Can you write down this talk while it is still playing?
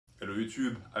Hello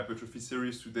YouTube, Hypertrophy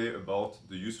series today about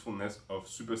the usefulness of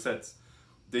supersets.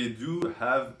 They do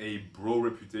have a broad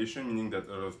reputation, meaning that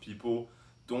a lot of people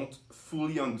don't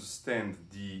fully understand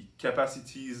the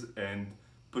capacities and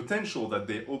potential that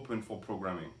they open for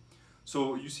programming.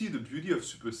 So you see, the beauty of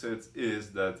supersets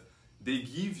is that they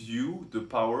give you the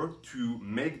power to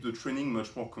make the training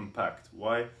much more compact.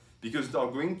 Why? Because they are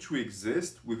going to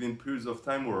exist within periods of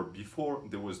time where before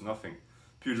there was nothing.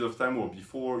 Periods of time where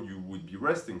before you would be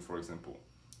resting, for example.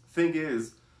 Thing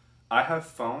is, I have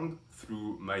found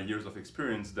through my years of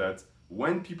experience that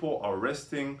when people are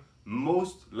resting,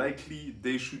 most likely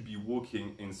they should be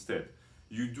walking instead.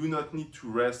 You do not need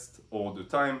to rest all the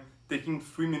time. Taking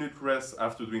 3-minute rest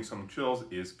after doing some curls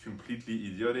is completely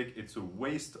idiotic. It's a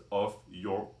waste of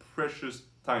your precious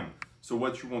time. So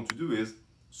what you want to do is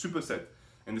superset.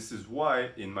 And this is why,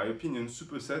 in my opinion,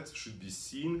 supersets should be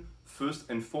seen first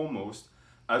and foremost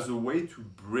as a way to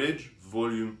bridge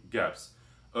volume gaps.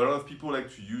 A lot of people like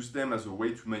to use them as a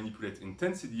way to manipulate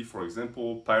intensity. For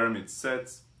example, pyramid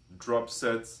sets, drop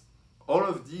sets. All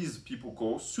of these people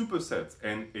call supersets,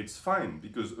 and it's fine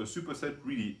because a superset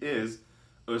really is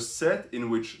a set in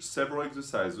which several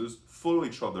exercises follow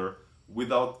each other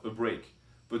without a break.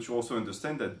 But you also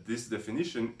understand that this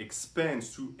definition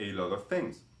expands to a lot of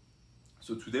things.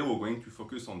 So today we're going to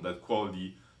focus on that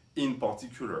quality in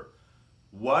particular.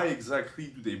 Why exactly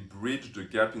do they bridge the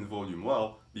gap in volume?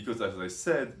 Well, because as I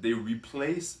said, they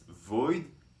replace void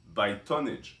by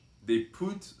tonnage. They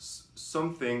put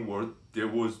something where there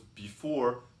was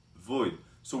before void.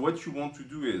 So what you want to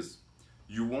do is,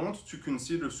 you want to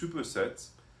consider supersets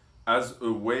as a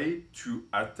way to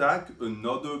attack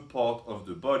another part of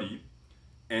the body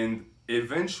and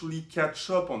eventually catch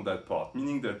up on that part.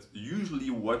 Meaning that usually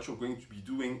what you're going to be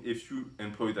doing if you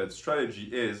employ that strategy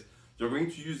is, you're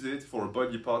going to use it for a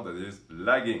body part that is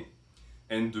lagging.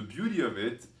 And the beauty of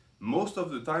it, most of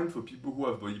the time for people who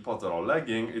have body parts that are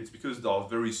lagging, it's because there are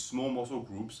very small muscle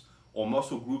groups or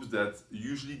muscle groups that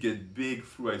usually get big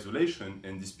through isolation,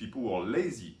 and these people are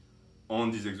lazy on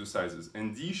these exercises.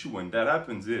 And the issue when that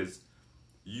happens is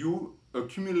you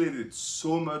accumulated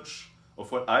so much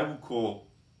of what I would call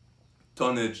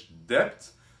tonnage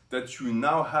depth that you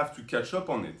now have to catch up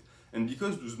on it. And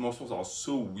because those muscles are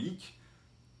so weak,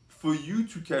 for you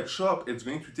to catch up, it's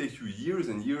going to take you years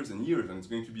and years and years, and it's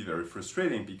going to be very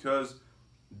frustrating because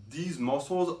these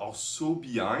muscles are so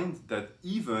behind that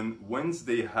even once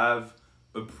they have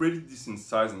a pretty decent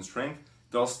size and strength,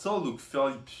 they'll still look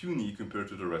fairly puny compared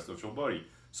to the rest of your body.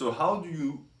 So how do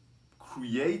you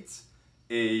create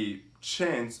a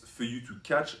chance for you to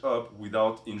catch up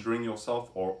without injuring yourself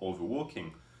or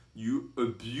overworking? You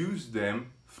abuse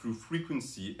them through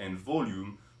frequency and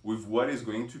volume with what is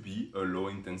going to be a low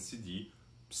intensity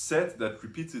set that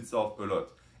repeats itself a lot.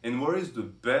 And where is the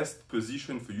best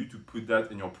position for you to put that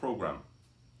in your program?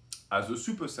 As a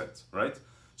superset, right?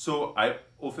 So I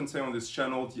often say on this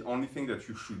channel, the only thing that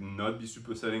you should not be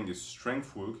supersetting is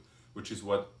strength work, which is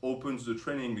what opens the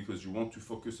training because you want to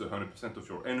focus 100% of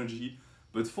your energy.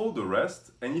 But for the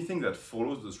rest, anything that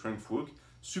follows the strength work,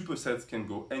 supersets can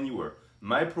go anywhere.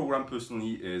 My program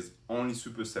personally is only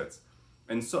supersets.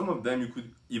 And some of them, you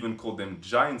could even call them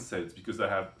giant sets because I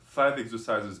have 5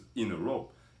 exercises in a row.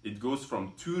 It goes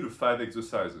from 2 to 5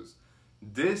 exercises.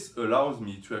 This allows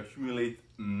me to accumulate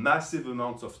massive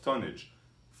amounts of tonnage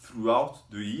throughout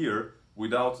the year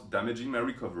without damaging my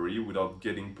recovery, without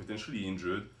getting potentially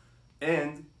injured.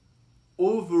 And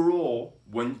overall,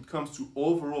 when it comes to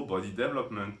overall body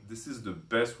development, this is the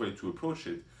best way to approach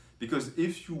it. Because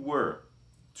if you were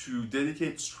to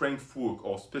dedicate strength work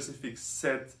or specific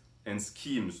set and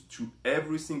schemes to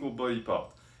every single body part,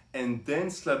 and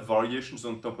then slap variations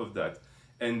on top of that,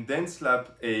 and then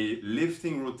slap a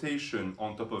lifting rotation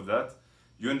on top of that,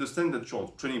 you understand that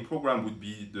your training program would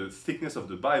be the thickness of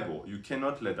the Bible. You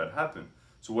cannot let that happen.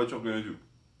 So what you're going to do,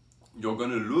 you're going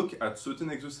to look at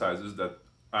certain exercises that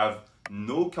have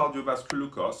no cardiovascular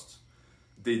cost,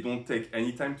 they don't take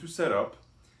any time to set up,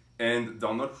 and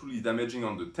they're not really damaging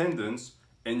on the tendons,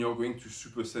 and you're going to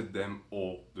superset them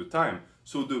all the time.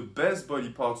 So the best body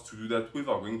parts to do that with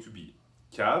are going to be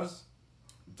calves,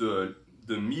 the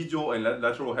medial and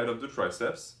lateral head of the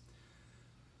triceps,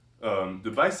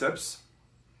 the biceps.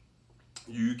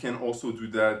 You can also do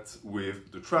that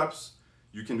with the traps.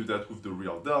 You can do that with the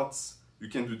rear delts. You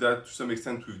can do that to some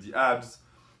extent with the abs.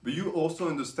 But you also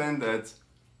understand that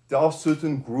there are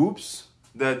certain groups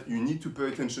that you need to pay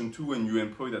attention to when you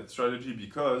employ that strategy,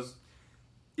 because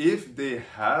if they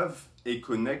have a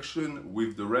connection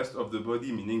with the rest of the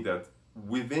body, meaning that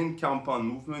within compound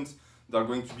movements, they're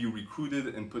going to be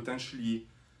recruited and potentially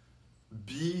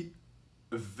be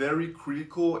very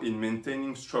critical in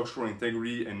maintaining structural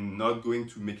integrity and not going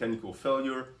to mechanical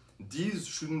failure. These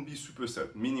shouldn't be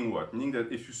superset, meaning what? Meaning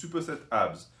that if you superset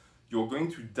abs, you're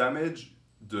going to damage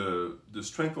the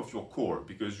strength of your core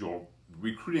because you're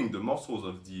recruiting the muscles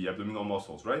of the abdominal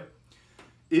muscles, right?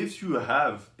 If you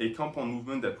have a compound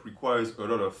movement that requires a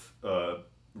lot of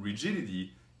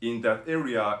rigidity in that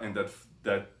area and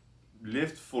that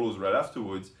lift follows right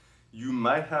afterwards, you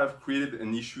might have created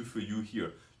an issue for you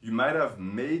here. You might have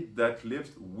made that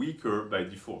lift weaker by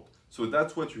default. So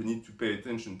that's what you need to pay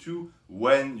attention to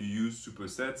when you use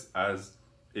supersets as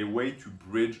a way to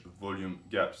bridge volume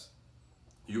gaps.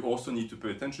 You also need to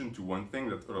pay attention to one thing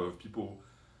that a lot of people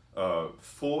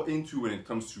fall into when it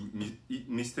comes to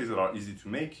mistakes that are easy to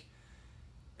make.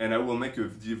 And I will make a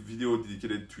video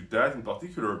dedicated to that in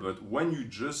particular, but when you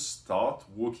just start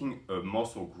working a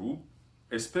muscle group,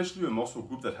 especially a muscle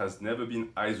group that has never been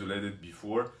isolated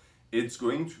before, it's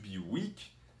going to be weak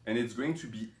and it's going to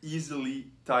be easily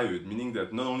tired, meaning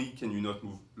that not only can you not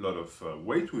move a lot of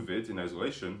weight with it in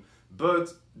isolation,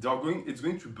 but it's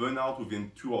going to burn out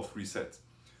within 2 or 3 sets.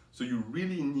 So you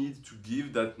really need to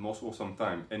give that muscle some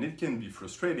time, and it can be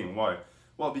frustrating. Why?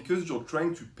 Well, because you're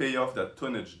trying to pay off that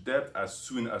tonnage debt as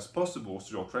soon as possible,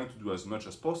 so you're trying to do as much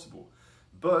as possible.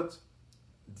 But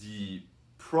the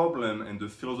problem and the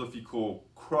philosophical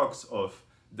crux of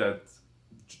that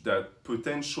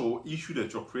potential issue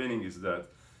that you're creating is that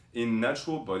in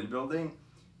natural bodybuilding,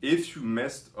 if you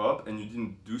messed up and you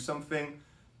didn't do something,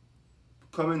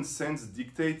 common sense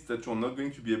dictates that you're not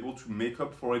going to be able to make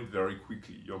up for it very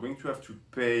quickly. You're going to have to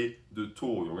pay the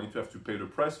toll. You're going to have to pay the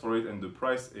price for it, and the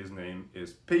price name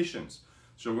is patience.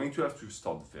 So you're going to have to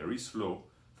start very slow.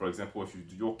 For example, if you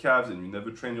do your calves and you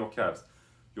never train your calves,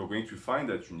 you're going to find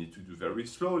that you need to do very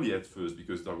slowly at first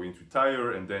because they're going to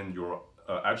tire, and then your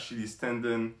Achilles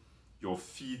tendon, your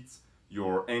feet,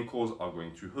 your ankles are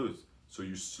going to hurt. So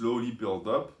you slowly build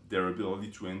up their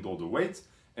ability to endure the weight,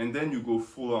 and then you go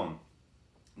full on.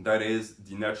 That is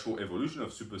the natural evolution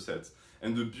of supersets.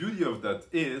 And the beauty of that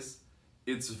is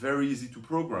it's very easy to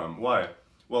program. Why?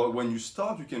 Well, when you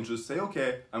start, you can just say,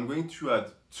 okay, I'm going to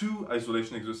add 2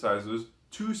 isolation exercises,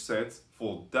 2 sets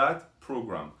for that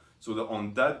program. So that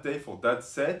on that day for that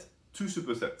set, 2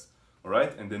 supersets, all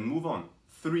right? And then move on,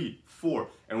 3, 4.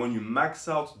 And when you max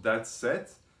out that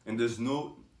set and there's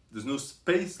no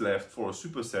space left for a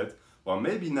superset, well,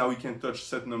 maybe now we can touch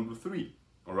set number 3.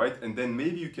 All right, and then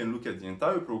maybe you can look at the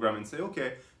entire program and say,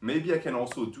 okay, maybe I can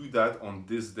also do that on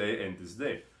this day and this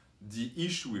day. The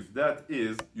issue with that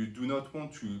is you do not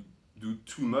want to do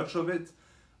too much of it.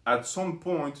 At some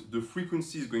point, the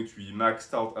frequency is going to be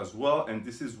maxed out as well, and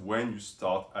this is when you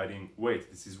start adding weight.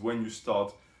 This is when you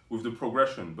start with the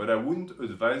progression. But I wouldn't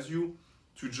advise you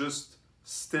to just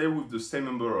stay with the same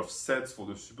number of sets for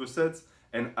the supersets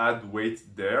and add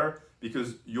weight there,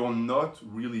 because you're not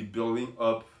really building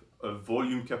up a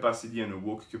volume capacity and a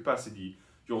work capacity.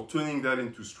 You're turning that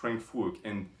into strength work,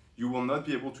 and you will not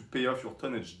be able to pay off your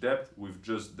tonnage debt with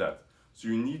just that. So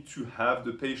you need to have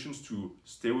the patience to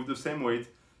stay with the same weight,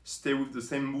 stay with the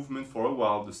same movement for a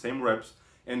while, the same reps,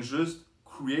 and just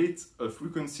create a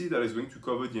frequency that is going to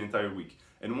cover the entire week.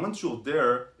 And once you're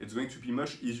there, it's going to be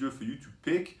much easier for you to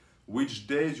pick which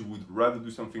days you would rather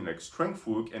do something like strength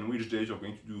work and which days you're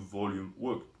going to do volume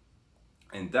work.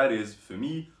 And that is, for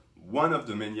me, one of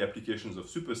the many applications of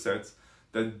supersets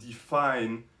that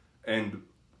define and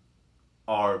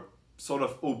are sort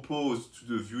of opposed to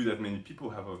the view that many people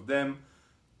have of them,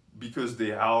 because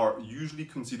they are usually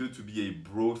considered to be a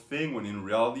bro thing, when in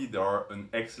reality they are an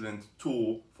excellent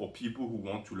tool for people who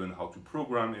want to learn how to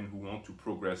program and who want to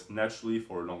progress naturally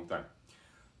for a long time.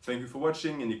 Thank you for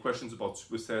watching. Any questions about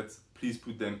supersets, please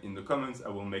put them in the comments. I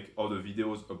will make other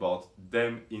videos about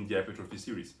them in the Hypertrophy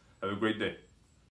series. Have a great day.